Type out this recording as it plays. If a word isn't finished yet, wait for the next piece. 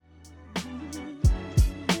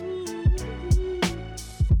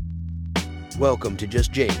Welcome to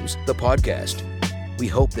Just James, the podcast. We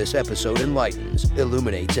hope this episode enlightens,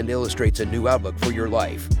 illuminates, and illustrates a new outlook for your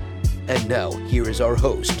life. And now, here is our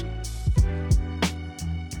host.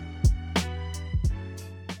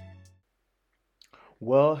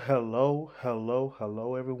 Well, hello,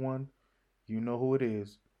 everyone. You know who it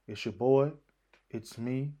is. It's your boy. It's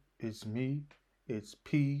me. It's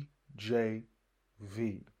PJV.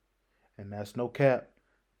 And that's no cap.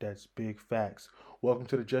 That's big facts. Welcome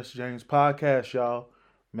to the Just James podcast, y'all.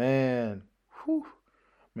 Man, whew,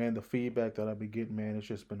 man, the feedback that I've been getting, man, it's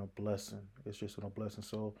just been a blessing. It's just been a blessing.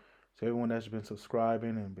 So, to everyone that's been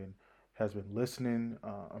subscribing and has been listening,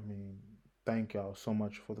 thank y'all so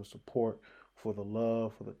much for the support, for the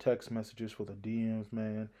love, for the text messages, for the DMs,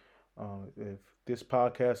 man. If this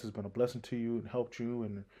podcast has been a blessing to you and helped you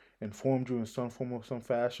and informed you in some form or some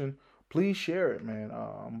fashion, please share it, man.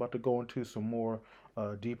 I'm about to go into some more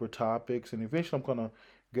deeper topics, and eventually I'm gonna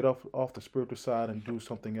get off the spiritual side and do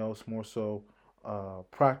something else more so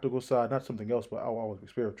practical side, not something else, but I'll always be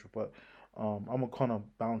spiritual. But I'm gonna kind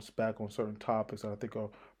of bounce back on certain topics that I think are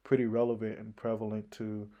pretty relevant and prevalent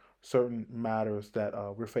to certain matters that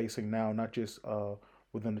we're facing now, not just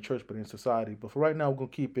within the church, but in society. But for right now, we're gonna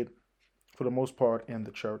keep it for the most part in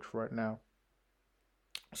the church for right now.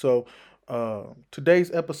 So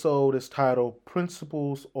today's episode is titled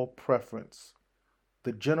 "Principles or Preference: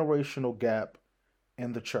 The Generational Gap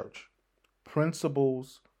in the Church."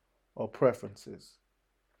 Principles or preferences.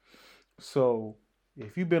 So,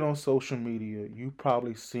 if you've been on social media, you've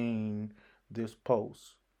probably seen this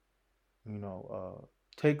post.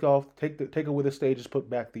 Take away the stages, put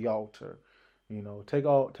back the altar. Take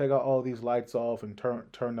out all these lights off and turn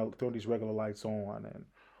these regular lights on, and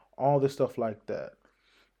all this stuff like that.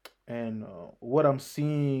 And what I'm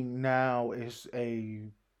seeing now is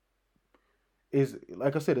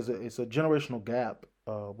like I said, it's a generational gap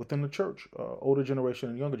within the church, older generation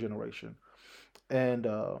and younger generation. And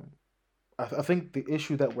I think the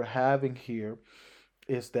issue that we're having here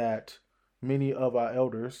is that many of our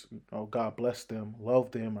elders, God bless them,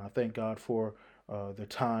 love them, and I thank God for their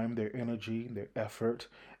time, their energy, their effort,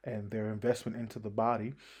 and their investment into the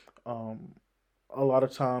body. Um, a lot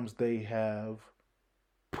of times they have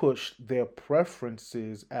pushed their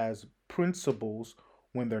preferences as principles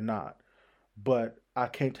when they're not. But I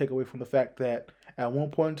can't take away from the fact that at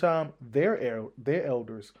one point in time, their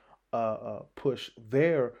elders push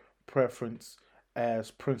their preference as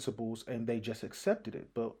principles, and they just accepted it.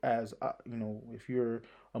 But as if you're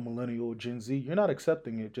a millennial, Gen Z, you're not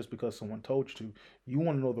accepting it just because someone told you to. You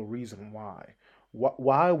want to know the reason why.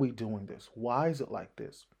 Why are we doing this? Why is it like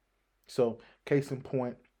this? So, case in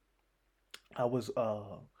point, I was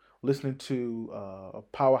listening to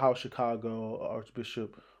Powerhouse Chicago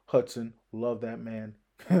Archbishop Hudson. Love that man.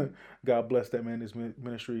 God bless that man. His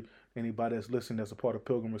ministry. Anybody that's listening that's a part of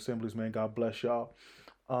Pilgrim Assemblies, man, God bless y'all.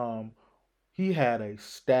 Um, he had a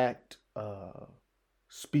stacked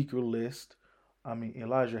speaker list. I mean,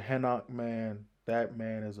 Elijah Hannock, man, that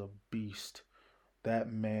man is a beast.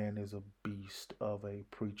 That man is a beast of a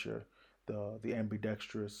preacher, the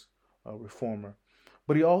ambidextrous reformer.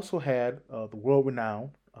 But he also had the world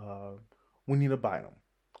renowned Juanita Bynum.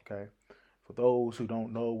 Okay, for those who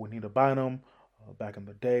don't know Juanita Bynum, back in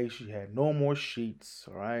the day, she had No More Sheets.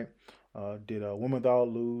 All right, did Women Without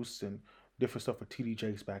Loose and different stuff for TD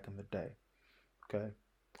Jakes back in the day. Okay,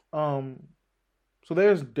 um, so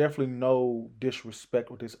there's definitely no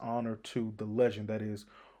disrespect or dishonor to the legend that is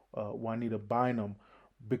Juanita Bynum,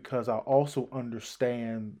 because I also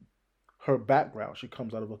understand her background. She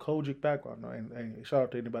comes out of a Kojic background, and shout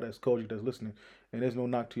out to anybody that's Kojic that's listening. And there's no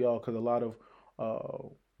knock to y'all, because a lot of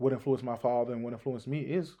what influenced my father and what influenced me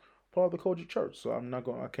is part of the Kojic church. So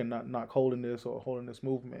I cannot knock holiness or holiness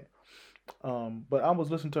movement. But I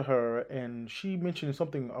was listening to her, and she mentioned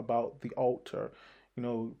something about the altar.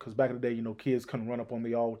 Because back in the day, kids couldn't run up on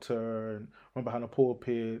the altar and run behind the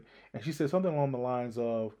pulpit. And she said something along the lines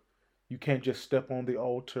of, "You can't just step on the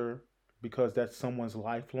altar because that's someone's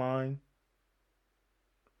lifeline."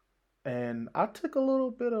 And I took a little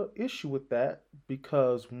bit of issue with that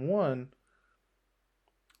because, one,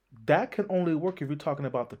 that can only work if you're talking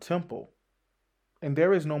about the temple. And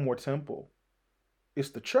there is no more temple. It's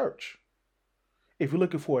the church. If you're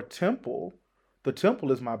looking for a temple, the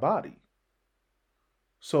temple is my body.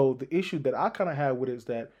 So the issue that I kind of have with it is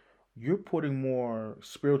that you're putting more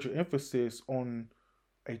spiritual emphasis on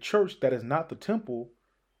a church that is not the temple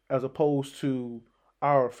as opposed to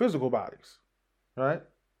our physical bodies, right?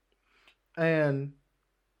 And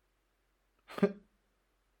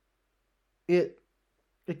it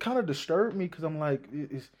it kind of disturbed me because I'm like,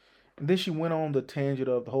 And then she went on the tangent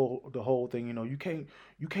of the whole thing.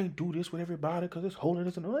 You can't do this with everybody because it's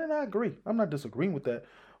holiness, and I agree. I'm not disagreeing with that,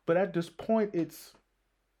 but at this point, it's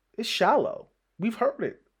shallow. We've heard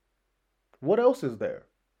it. What else is there?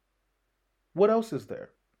 What else is there?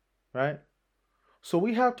 Right? So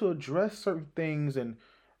we have to address certain things and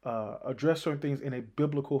address certain things in a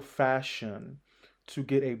biblical fashion to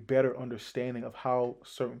get a better understanding of how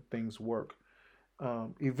certain things work.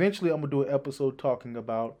 Eventually, I'm gonna do an episode talking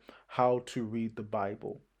about how to read the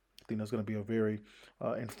Bible. I think that's gonna be a very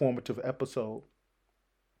informative episode.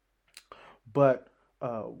 But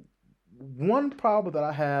one problem that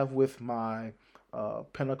I have with my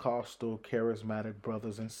Pentecostal charismatic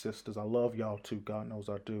brothers and sisters, I love y'all too. God knows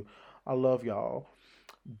I do. I love y'all.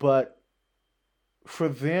 But for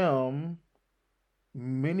them,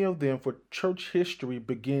 many of them, for church history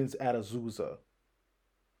begins at Azusa.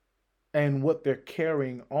 And what they're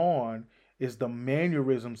carrying on is the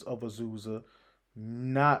mannerisms of Azusa,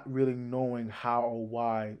 not really knowing how or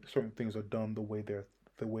why certain things are done the way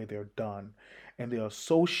they're done. And they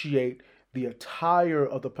associate the attire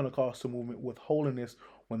of the Pentecostal movement with holiness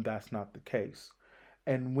when that's not the case.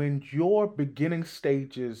 And when your beginning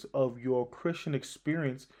stages of your Christian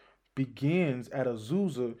experience begins at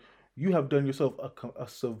Azusa, you have done yourself a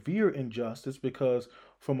severe injustice, because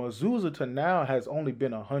from Azusa to now has only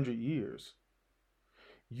been 100 years.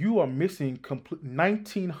 You are missing complete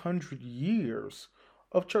 1900 years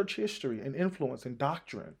of church history and influence and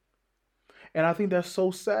doctrine. And I think that's so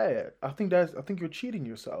sad. I think you're cheating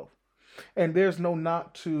yourself. And there's no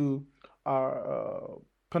knock to our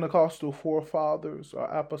Pentecostal forefathers, our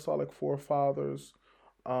apostolic forefathers,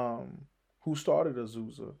 um, who started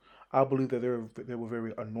Azusa. I believe that they were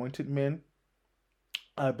very anointed men.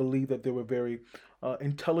 I believe that they were very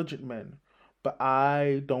intelligent men, but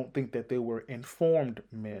I don't think that they were informed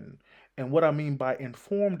men. And what I mean by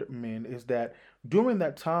informed men is that during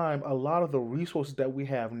that time, a lot of the resources that we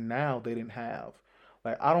have now, they didn't have.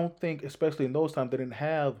 Like, I don't think, especially in those times, they didn't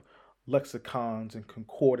have lexicons and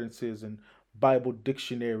concordances and Bible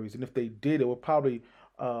dictionaries. And if they did, it were probably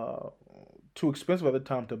uh, too expensive at the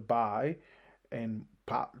time to buy. And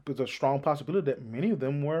there's a strong possibility that many of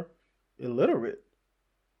them were illiterate.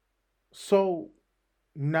 So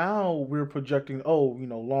now we're projecting, oh,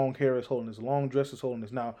 long hair is holiness, long dress is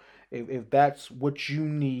holiness. Now, if that's what you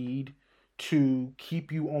need to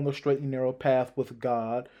keep you on the straight and narrow path with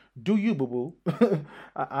God, do you, boo boo?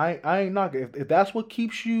 I ain't knocking. If that's what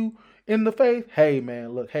keeps you in the faith, hey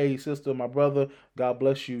man, look, hey sister, my brother, God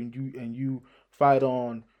bless you, and you fight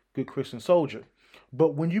on, good Christian soldier.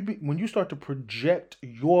 But when you start to project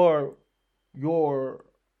your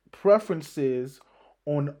preferences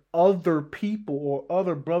on other people or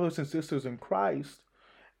other brothers and sisters in Christ,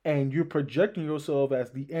 and you're projecting yourself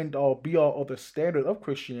as the end all be all of the standard of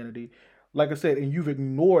Christianity, like I said, and you've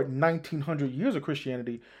ignored 1900 years of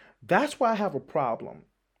Christianity, that's why I have a problem.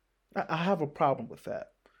 I have a problem with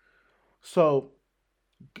that. So,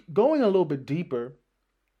 going a little bit deeper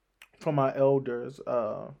from my elders,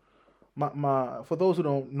 my for those who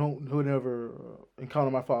don't know, who never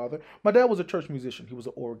encountered my father, my dad was a church musician. He was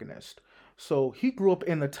an organist. So he grew up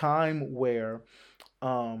in a time where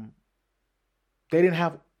um, they didn't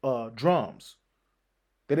have drums.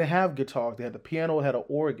 They didn't have guitars. They had the piano, had an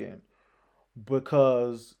organ,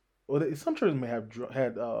 because some churches may have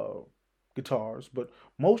had guitars, but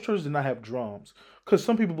most churches did not have drums, because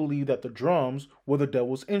some people believe that the drums were the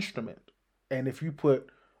devil's instrument, and if you put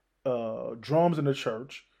drums in the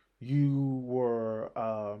church, you were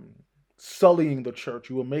sullying the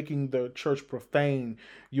church. You were making the church profane.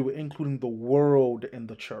 You were including the world in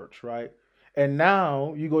the church, right? And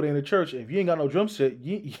now you go to the church. If you ain't got no drum set,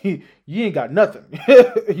 you ain't got nothing.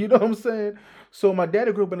 You know what I'm saying? So my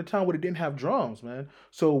daddy grew up in a town where they didn't have drums, man.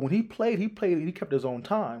 So when he kept his own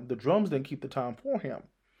time. The drums didn't keep the time for him.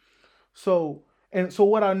 So so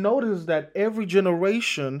what I noticed is that every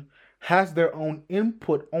generation has their own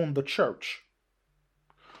input on the church.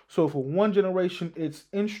 So for one generation, it's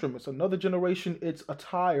instruments. Another generation, it's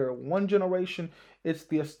attire. One generation, it's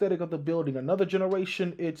the aesthetic of the building. Another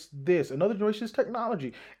generation, it's this. Another generation is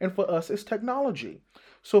technology. And for us, it's technology.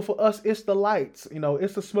 So for us, it's the lights.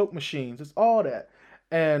 It's the smoke machines. It's all that.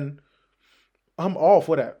 And I'm all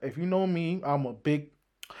for that. If you know me, I'm a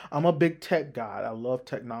big tech guy. I love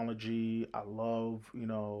technology. I love,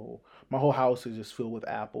 my whole house is just filled with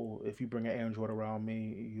Apple. If you bring an Android around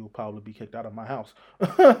me, you'll probably be kicked out of my house.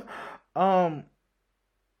 um,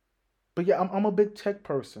 but yeah, I'm a big tech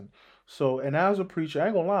person. So, and as a preacher, I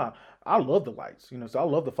ain't gonna lie, I love the lights. So I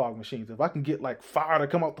love the fog machines. If I can get like fire to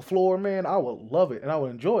come out the floor, man, I would love it and I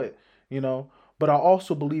would enjoy it. You know. But I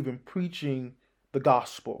also believe in preaching the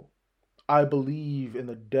gospel. I believe in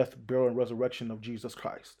the death, burial, and resurrection of Jesus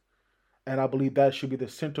Christ. And I believe that should be the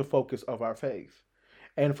center focus of our faith.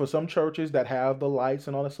 And for some churches that have the lights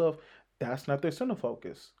and all that stuff, that's not their center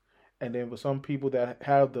focus. And then for some people that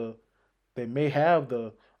have they may have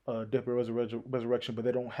the death, burial, resurrection, but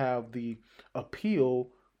they don't have the appeal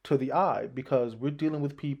to the eye because we're dealing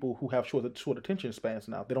with people who have short attention spans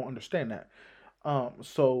now. They don't understand that.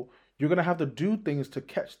 So you're gonna have to do things to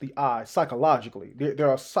catch the eye psychologically. There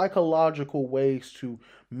are psychological ways to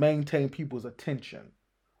maintain people's attention,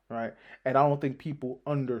 right? And I don't think people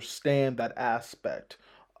understand that aspect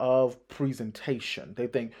of presentation. They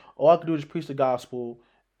think, oh, all I can do is preach the gospel,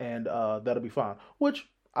 and that'll be fine. Which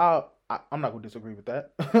I'm not going to disagree with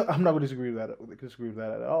that. I'm not going to disagree with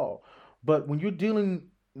that at all. But when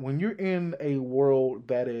you're in a world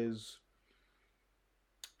that is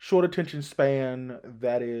short attention span,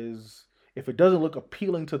 that is, if it doesn't look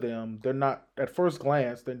appealing to them, they're not, at first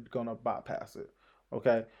glance, they're gonna bypass it.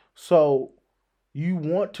 Okay, so you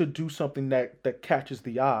want to do something that catches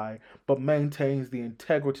the eye, but maintains the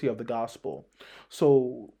integrity of the gospel.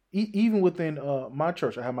 So even within my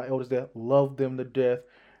church, I have my elders that love them to death.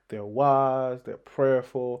 They're wise, they're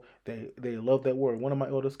prayerful, they love that word. One of my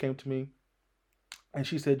elders came to me and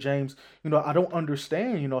she said, James, I don't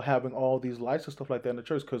understand, having all these lights and stuff like that in the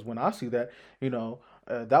church, because when I see that,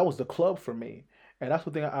 that was the club for me. And that's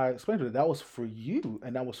the thing I explained to her. That was for you,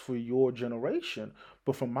 and that was for your generation.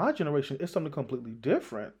 But for my generation, it's something completely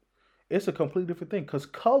different. It's a completely different thing because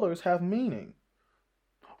colors have meaning.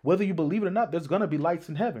 Whether you believe it or not, there's going to be lights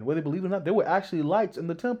in heaven. Whether you believe it or not, there were actually lights in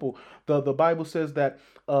the temple. The Bible says that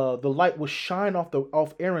the light would shine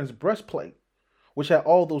off Aaron's breastplate, which had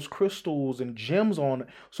all those crystals and gems on it.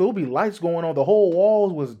 So it would be lights going on. The whole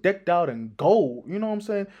walls was decked out in gold. You know what I'm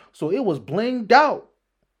saying? So it was blinged out.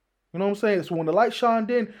 You know what I'm saying? So when the light shined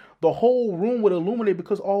in, the whole room would illuminate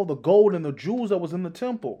because all the gold and the jewels that was in the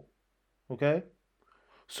temple. Okay?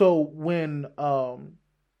 So when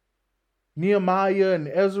Nehemiah and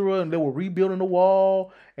Ezra and they were rebuilding the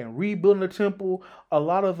wall and rebuilding the temple, a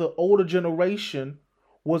lot of the older generation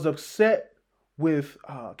was upset with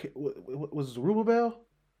was it Zerubbabel?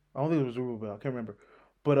 I don't think it was Zerubbabel. I can't remember.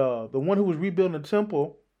 But the one who was rebuilding the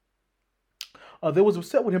temple, they was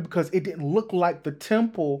upset with him because it didn't look like the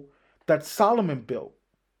temple that Solomon built.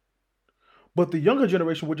 But the younger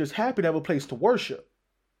generation were just happy to have a place to worship.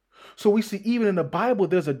 So we see even in the Bible,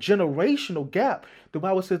 there's a generational gap. The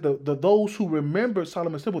Bible says those who remembered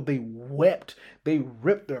Solomon's temple, they wept. They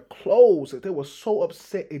ripped their clothes. They were so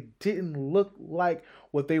upset. It didn't look like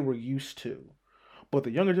what they were used to. But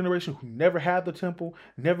the younger generation who never had the temple,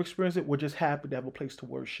 never experienced it, were just happy to have a place to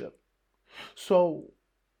worship. So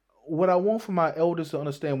what I want for my elders to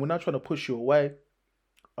understand, we're not trying to push you away.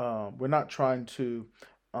 We're not trying to,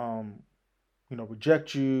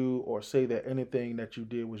 reject you or say that anything that you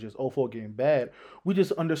did was just awful, getting bad. We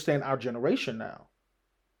just understand our generation now.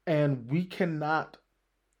 And we cannot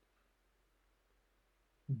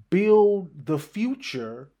build the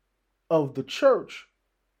future of the church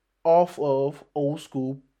off of old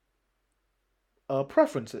school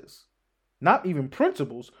preferences. Not even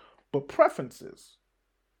principles, but preferences.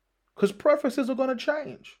 Because preferences are going to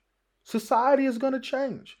change. Society is going to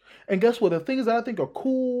change. And guess what? The things that I think are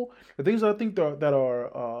cool, the things that I think that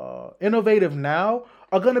are innovative now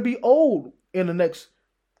are going to be old in the next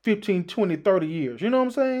 15, 20, 30 years. You know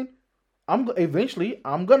what I'm saying? Eventually,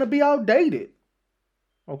 I'm going to be outdated.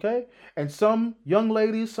 Okay? And some young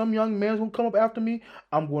ladies, some young men will come up after me.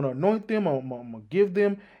 I'm going to anoint them. I'm going to give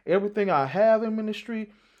them everything I have in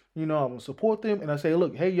ministry. I'm going to support them. And I say,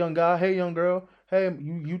 look, hey, young guy, hey, young girl, hey,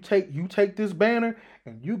 you take this banner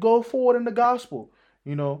and you go forward in the gospel,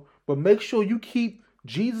 but make sure you keep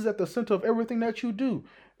Jesus at the center of everything that you do.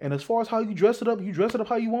 And as far as how you dress it up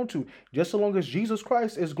how you want to. Just so long as Jesus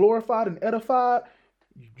Christ is glorified and edified,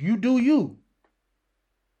 you do you.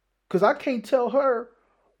 Because I can't tell her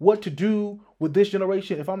what to do with this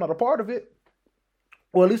generation if I'm not a part of it.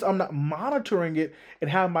 Or at least I'm not monitoring it and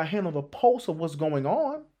have my hand on the pulse of what's going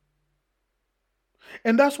on.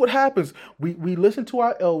 And that's what happens. We listen to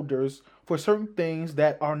our elders for certain things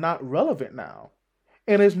that are not relevant now.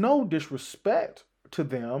 And there's no disrespect to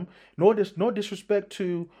them, nor disrespect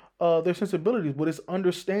to their sensibilities, but it's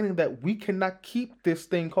understanding that we cannot keep this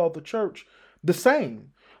thing called the church the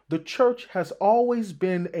same. The church has always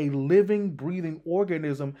been a living, breathing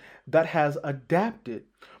organism that has adapted.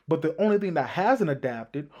 But the only thing that hasn't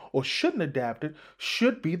adapted or shouldn't adapt it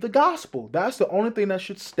should be the gospel. That's the only thing that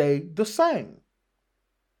should stay the same.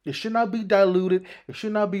 It should not be diluted. It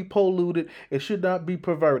should not be polluted. It should not be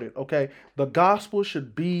perverted, okay? The gospel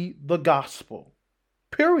should be the gospel,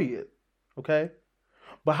 period, okay?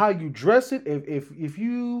 But how you dress it, if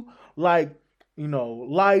you like,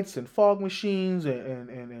 lights and fog machines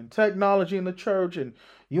and technology in the church, and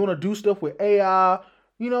you want to do stuff with AI,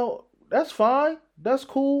 that's fine. That's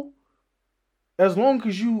cool. As long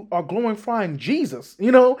as you are glorifying Jesus,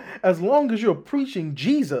 as long as you're preaching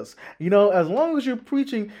Jesus, as long as you're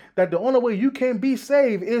preaching that the only way you can be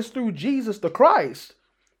saved is through Jesus the Christ,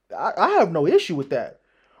 I have no issue with that.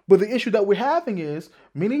 But the issue that we're having is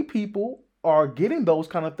many people are getting those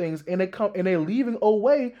kind of things, and they're leaving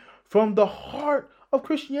away from the heart of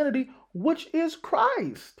Christianity, which is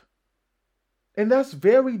Christ. And that's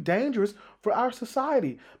very dangerous for our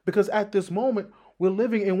society, because at this moment we're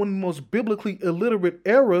living in one of the most biblically illiterate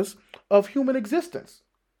eras of human existence.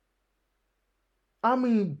 I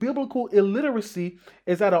mean, biblical illiteracy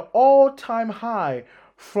is at an all-time high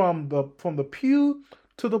from the pew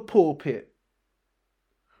to the pulpit.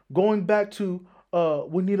 Going back to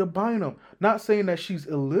Juanita Bynum, not saying that she's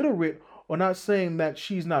illiterate or not saying that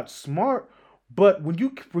she's not smart, but when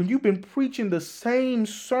you've been preaching the same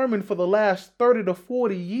sermon for the last 30 to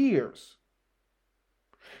 40 years,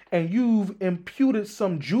 and you've imputed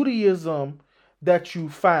some Judaism that you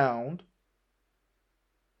found,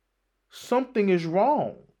 something is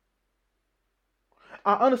wrong.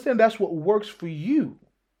 I understand that's what works for you.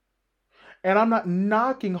 And I'm not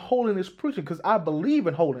knocking holiness preaching, because I believe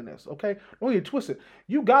in holiness, okay? Don't get twisted.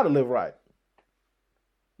 You got to live right.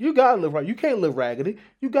 You got to live right. You can't live raggedy.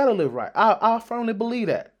 You got to live right. I firmly believe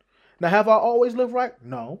that. Now, have I always lived right?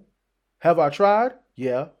 No. Have I tried?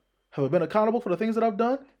 Yeah. Have I been accountable for the things that I've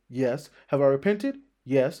done? Yes. Have I repented?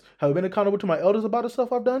 Yes. Have I been accountable to my elders about the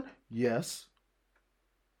stuff I've done? Yes.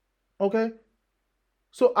 Okay?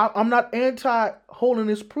 So I'm not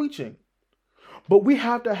anti-holiness preaching. But we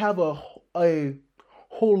have to have a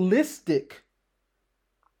holistic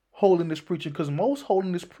holiness preaching, because most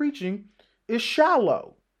holiness preaching is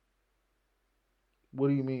shallow. What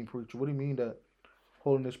do you mean, preacher? What do you mean that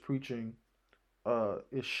holiness preaching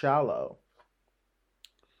is shallow?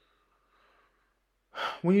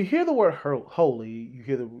 When you hear the word holy,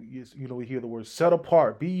 we hear the word set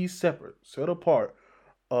apart, be ye separate, set apart,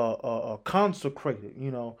 consecrated.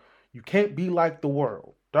 You can't be like the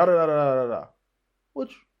world. Da da da da da da.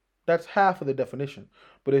 Which, that's half of the definition.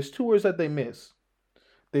 But there's two words that they miss.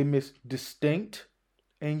 They miss distinct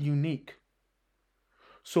and unique.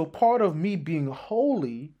 So part of me being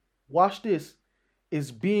holy, watch this,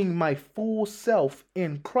 is being my full self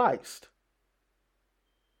in Christ.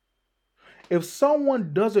 If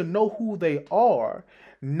someone doesn't know who they are,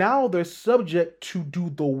 now they're subject to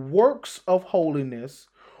do the works of holiness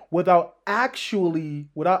without actual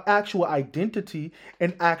identity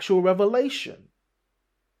and actual revelation.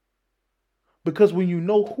 Because when you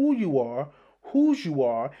know who you are, whose you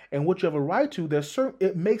are, and what you have a right to,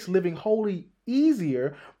 it makes living holy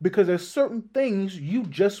easier, because there's certain things you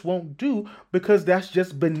just won't do because that's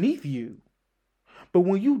just beneath you. But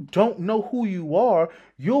when you don't know who you are,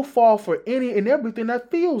 you'll fall for any and everything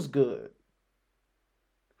that feels good.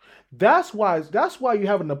 That's why you're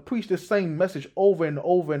having to preach the same message over and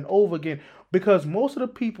over and over again, because most of the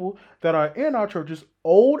people that are in our churches,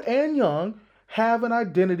 old and young, have an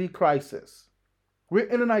identity crisis. We're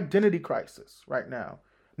in an identity crisis right now,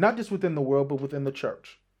 not just within the world, but within the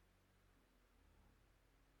church.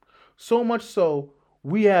 So much so,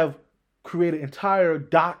 we have created entire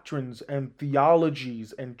doctrines and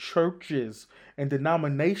theologies and churches and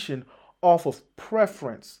denomination off of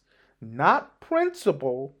preference, not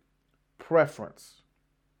principle, preference.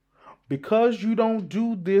 Because you don't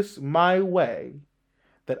do this my way,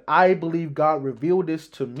 that I believe God revealed this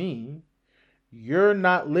to me, you're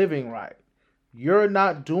not living right. You're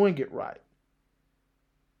not doing it right.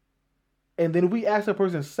 And then we ask the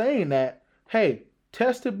person saying that, hey,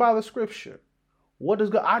 tested by the scripture. What does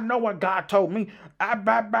God? I know what God told me. And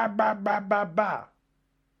then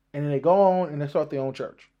they go on and they start their own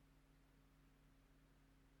church.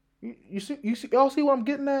 You see, y'all see what I'm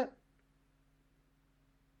getting at?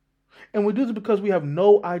 And we do this because we have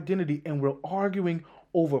no identity, and we're arguing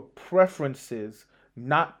over preferences,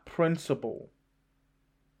 not principle.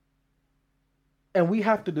 And we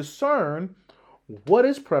have to discern what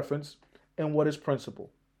is preference and what is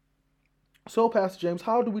principle. So, Pastor James,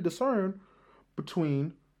 how do we discern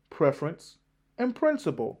between preference and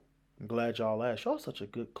principle? I'm glad y'all asked. Y'all such a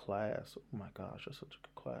good class. Oh my gosh, you're such a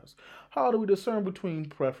good class. How do we discern between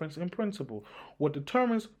preference and principle? What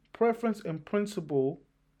determines preference and principle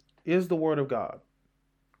is the Word of God.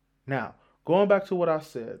 Now, going back to what I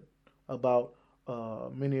said about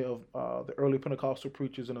many of the early Pentecostal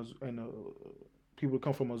preachers and people who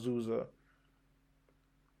come from Azusa,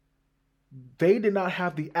 they did not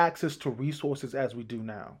have the access to resources as we do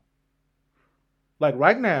now. Like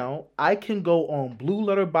right now, I can go on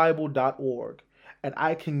blueletterbible.org and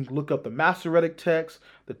I can look up the Masoretic text,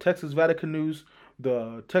 the Texas Vaticanus,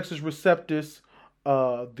 the Texas Receptus,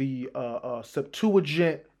 the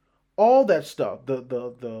Septuagint, all that stuff,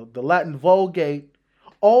 the Latin Vulgate,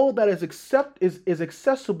 all that is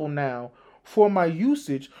accessible now for my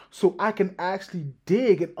usage, so I can actually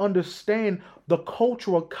dig and understand the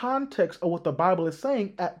cultural context of what the Bible is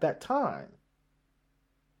saying at that time.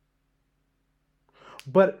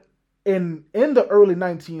 But in the early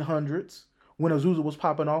 1900s, when Azusa was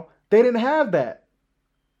popping off, they didn't have that.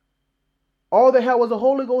 All they had was a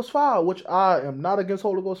Holy Ghost fire, which I am not against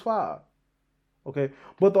Holy Ghost fire. Okay,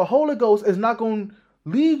 but the Holy Ghost is not going to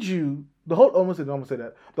lead you. I'm gonna say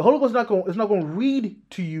that. The Holy Ghost is not going to read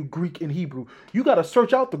to you Greek and Hebrew. You got to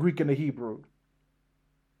search out the Greek and the Hebrew.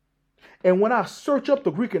 And when I search up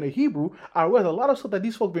the Greek and the Hebrew, I realize a lot of stuff that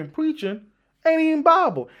these folks been preaching ain't even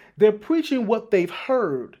Bible. They're preaching what they've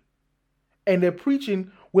heard. And they're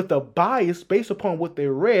preaching with a bias based upon what they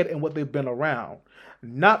read and what they've been around,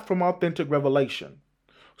 not from authentic revelation.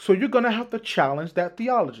 So you're going to have to challenge that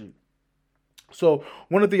theology. So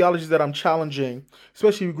one of the theologies that I'm challenging,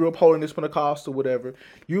 especially if you grew up holding this Pentecost or whatever,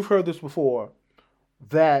 you've heard this before,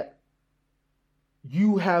 that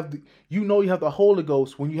you have the Holy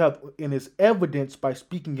Ghost when you have in His evidence by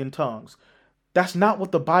speaking in tongues. That's not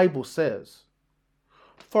what the Bible says.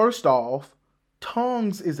 First off,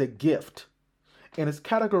 tongues is a gift, and it's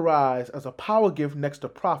categorized as a power gift next to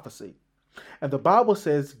prophecy. And the Bible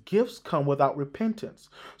says gifts come without repentance.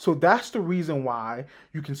 So that's the reason why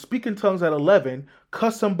you can speak in tongues at 11,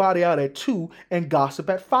 cuss somebody out at 2, and gossip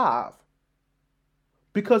at 5.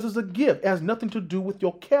 Because it's a gift. It has nothing to do with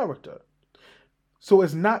your character. So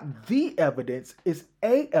it's not the evidence, it's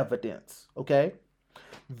a evidence, okay?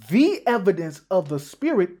 The evidence of the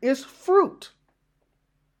Spirit is fruit.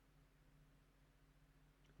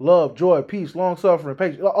 Love, joy, peace, long-suffering,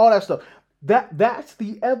 patience, all that stuff. That's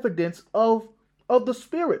the evidence of the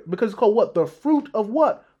Spirit. Because it's called what? The fruit of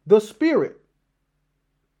what? The Spirit.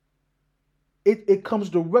 It comes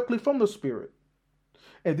directly from the Spirit.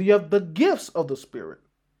 And then you have the gifts of the Spirit.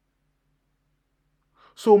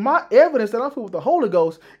 So my evidence that I'm filled with the Holy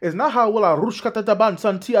Ghost is not how well I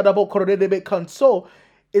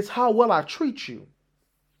it's how well I treat you.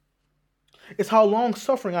 It's how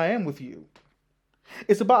long-suffering I am with you.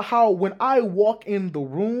 It's about how when I walk in the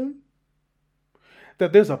room,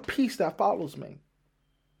 that there's a peace that follows me.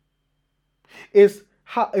 It's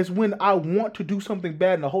when I want to do something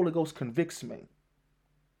bad and the Holy Ghost convicts me.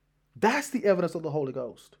 That's the evidence of the Holy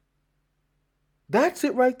Ghost. That's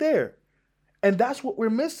it right there. And that's what we're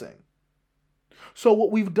missing. So what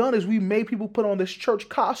we've done is we made people put on this church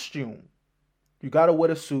costume. You got to wear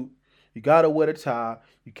a suit. You got to wear a tie.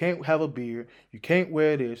 You can't have a beard. You can't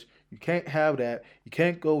wear this. You can't have that. You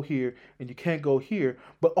can't go here and you can't go here.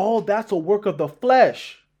 But all that's a work of the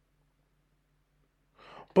flesh.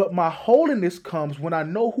 But my holiness comes when I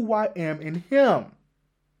know who I am in Him.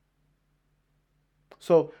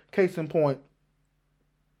 So, case in point,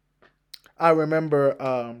 I remember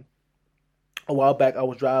a while back I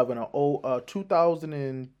was driving an old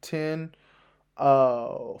 2010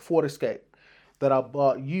 Ford Escape that I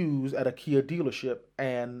bought used at a Kia dealership,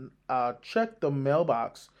 and I checked the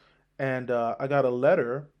mailbox, and I got a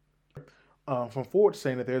letter from Ford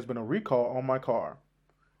saying that there's been a recall on my car.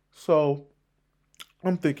 So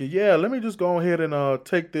I'm thinking, yeah, let me just go ahead and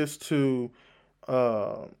take this to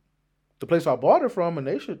the place I bought it from, and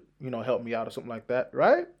they should, help me out or something like that,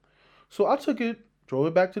 right? So I took it, drove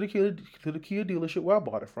it back to the Kia dealership where I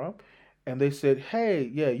bought it from, and they said, hey,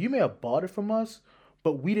 yeah, you may have bought it from us,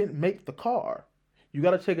 but we didn't make the car. You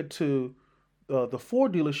got to take it to the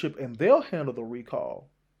Ford dealership, and they'll handle the recall.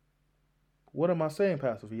 What am I saying,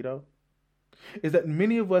 Pastor Vito? Is that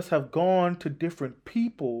many of us have gone to different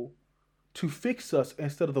people to fix us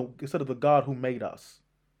instead of the God who made us.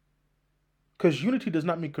 Because unity does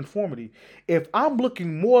not mean conformity. If I'm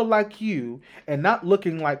looking more like you and not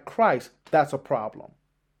looking like Christ, that's a problem.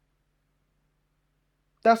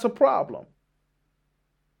 That's a problem.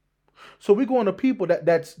 So we're going to people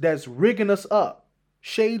that's rigging us up.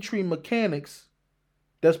 Shade tree mechanics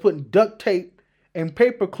that's putting duct tape and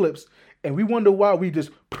paper clips, and we wonder why we just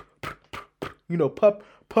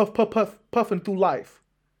puffing through life.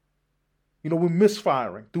 We're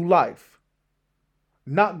misfiring through life.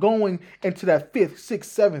 Not going into that 5th,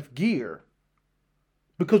 6th, 7th gear.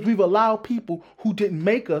 Because we've allowed people who didn't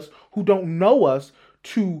make us, who don't know us,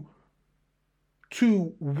 to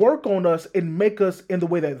work on us and make us in the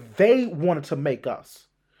way that they wanted to make us.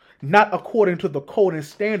 not according to the code and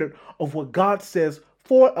standard of what God says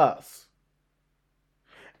for us.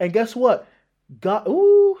 And guess what? God,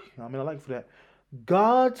 I like for that.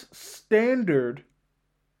 God's standard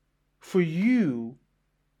for you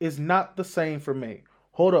is not the same for me.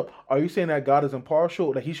 Hold up. Are you saying that God is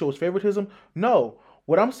impartial, that he shows favoritism? No.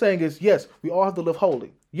 What I'm saying is, yes, we all have to live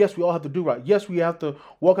holy. Yes, we all have to do right. Yes, we have to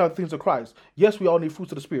walk out the things of Christ. Yes, we all need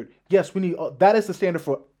fruits of the Spirit. Yes, we need, that is the standard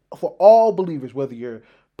for all believers, whether you're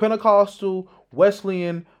Pentecostal,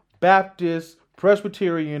 Wesleyan, Baptist,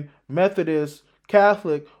 Presbyterian, Methodist,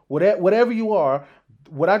 Catholic, whatever you are.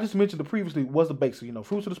 What I just mentioned previously was the basic,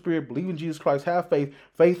 fruits of the Spirit, believe in Jesus Christ, have faith,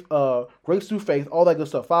 grace through faith, all that good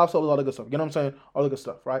stuff, 5 solas, all that good stuff. You know what I'm saying? All that good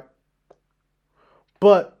stuff, right?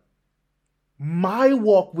 But my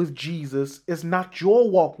walk with Jesus is not your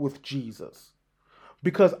walk with Jesus,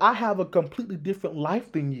 because I have a completely different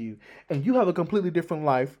life than you, and you have a completely different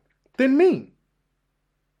life than me.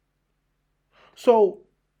 So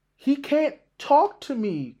he can't talk to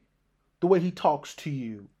me the way he talks to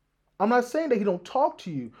you. I'm not saying that he don't talk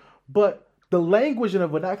to you, but the language and the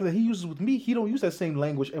vernacular he uses with me, he don't use that same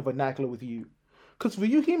language and vernacular with you. Because for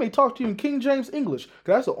you, he may talk to you in King James English,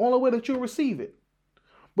 because that's the only way that you'll receive it.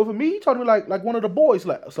 But for me, he talked to me like one of the boys.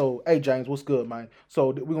 Like, so, hey, James, what's good, man? So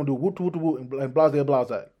we're going to do woot and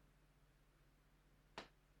blase.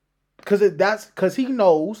 Because he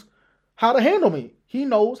knows how to handle me. He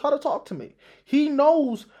knows how to talk to me. He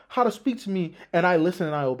knows how to speak to me, and I listen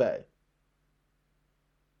and I obey.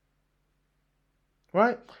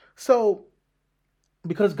 Right? So,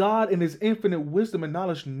 because God in his infinite wisdom and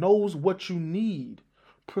knowledge knows what you need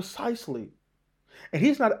precisely. And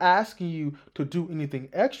he's not asking you to do anything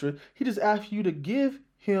extra. He just asks you to give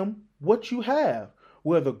him what you have.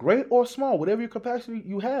 Whether great or small, whatever your capacity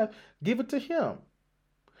you have, give it to him.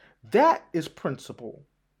 That is principle.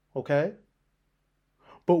 Okay?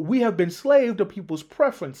 But we have been slaves to people's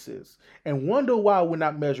preferences and wonder why we're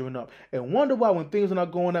not measuring up, and wonder why when things are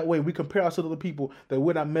not going that way, we compare ourselves to other people that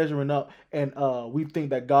we're not measuring up, and we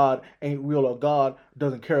think that God ain't real or God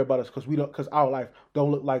doesn't care about us because our life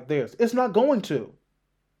don't look like theirs. It's not going to.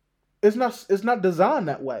 It's not designed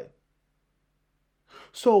that way.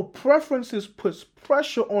 So preferences puts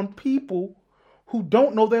pressure on people who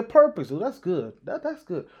don't know their purpose. So that's good. That's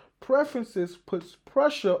good. Preferences puts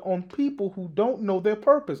pressure on people who don't know their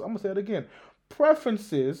purpose. I'm going to say it again.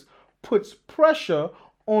 Preferences puts pressure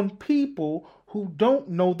on people who don't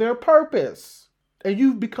know their purpose. And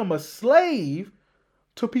you become a slave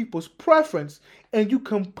to people's preference, and you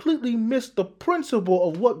completely miss the principle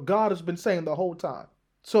of what God has been saying the whole time.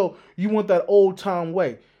 So you want that old time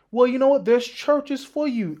way. Well, you know what? There's churches for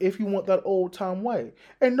you if you want that old time way.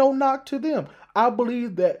 And no knock to them. I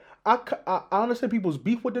believe that I understand people's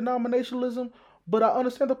beef with denominationalism, but I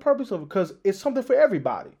understand the purpose of it because it's something for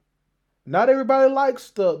everybody. Not everybody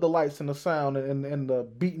likes the lights and the sound and the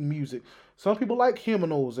beating music. Some people like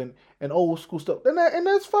hymnals and old school stuff. And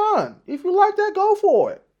that's fine. If you like that, go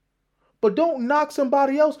for it. But don't knock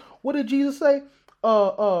somebody else. What did Jesus say?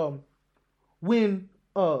 When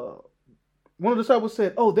one of the disciples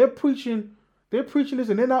said, "Oh, they're preaching this,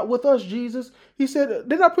 and they're not with us, Jesus." He said,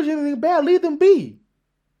 "They're not preaching anything bad. Leave them be."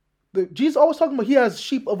 Jesus always talking about he has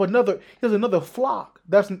sheep of another. He has another flock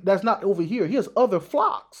that's not over here. He has other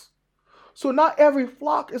flocks. So not every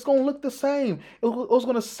flock is going to look the same. It's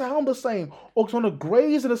going to sound the same, or it's going to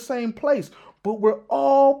graze in the same place. But we're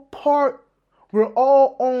all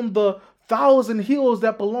on the 1,000 hills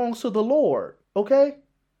that belongs to the Lord. Okay.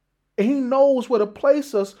 And he knows where to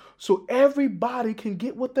place us so everybody can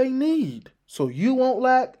get what they need. So you won't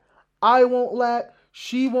lack, I won't lack,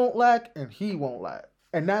 she won't lack, and he won't lack.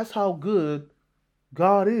 And that's how good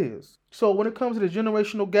God is. So when it comes to the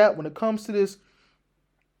generational gap, when it comes to this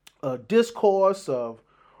discourse of,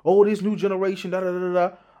 this new generation,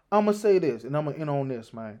 I'm going to say this, and I'm going to end on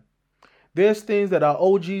this, man. There's things that our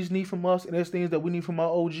OGs need from us, and there's things that we need from our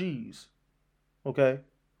OGs. Okay?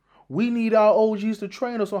 We need our OGs to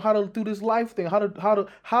train us on how to do this life thing, how to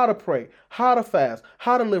pray, how to fast,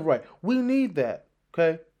 how to live right. We need that,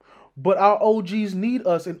 okay? But our OGs need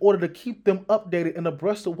us in order to keep them updated and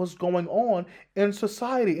abreast of what's going on in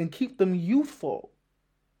society and keep them youthful.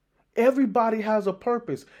 Everybody has a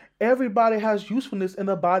purpose. Everybody has usefulness in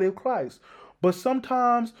the body of Christ. But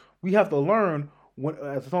sometimes we have to learn, when,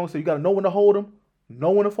 as the song says, you got to know when to hold them,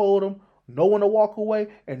 know when to fold them, know when to walk away,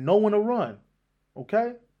 and know when to run,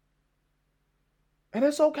 okay? And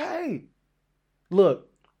it's okay. Look,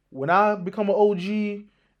 when I become an OG,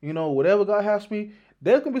 whatever God has me,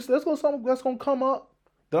 there's gonna be something that's gonna come up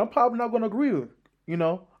that I'm probably not gonna agree with. I'm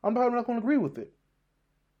probably not gonna agree with it.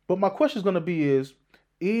 But my question is gonna be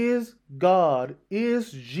Is God,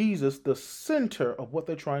 is Jesus the center of what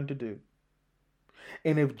they're trying to do?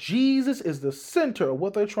 And if Jesus is the center of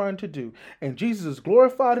what they're trying to do, and Jesus is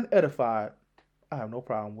glorified and edified, I have no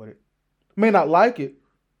problem with it. May not like it,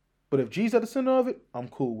 but if Jesus at the center of it, I'm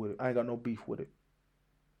cool with it. I ain't got no beef with it.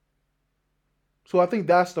 So I think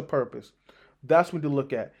that's the purpose. That's what we need to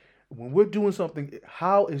look at. When we're doing something,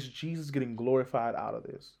 how is Jesus getting glorified out of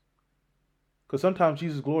this? Because sometimes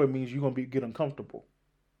Jesus' glory means you're going to get uncomfortable.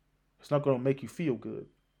 It's not going to make you feel good.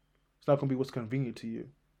 It's not going to be what's convenient to you.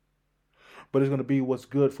 But it's going to be what's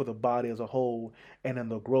good for the body as a whole and in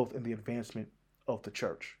the growth and the advancement of the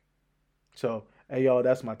church. So, hey, y'all,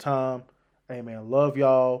 that's my time. Hey, man, love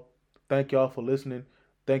y'all. Thank y'all for listening.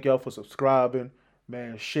 Thank y'all for subscribing.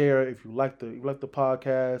 Man, share if you like the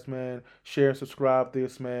podcast, man. Share and subscribe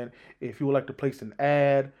this, man. If you would like to place an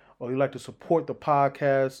ad or you'd like to support the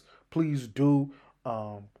podcast, please do.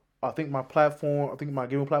 I think my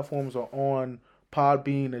giving platforms are on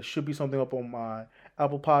Podbean. There should be something up on my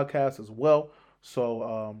Apple Podcasts as well.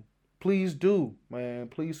 So please do, man.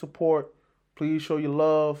 Please support. Please show your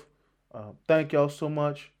love. Thank y'all so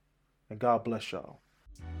much, and God bless y'all.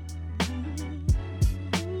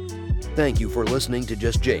 Thank you for listening to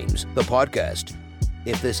Just James, the podcast.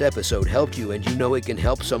 If this episode helped you and you know it can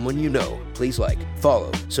help someone you know, please like,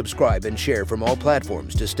 follow, subscribe, and share from all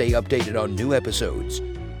platforms to stay updated on new episodes.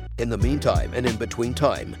 In the meantime and in between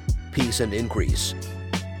time, peace and increase.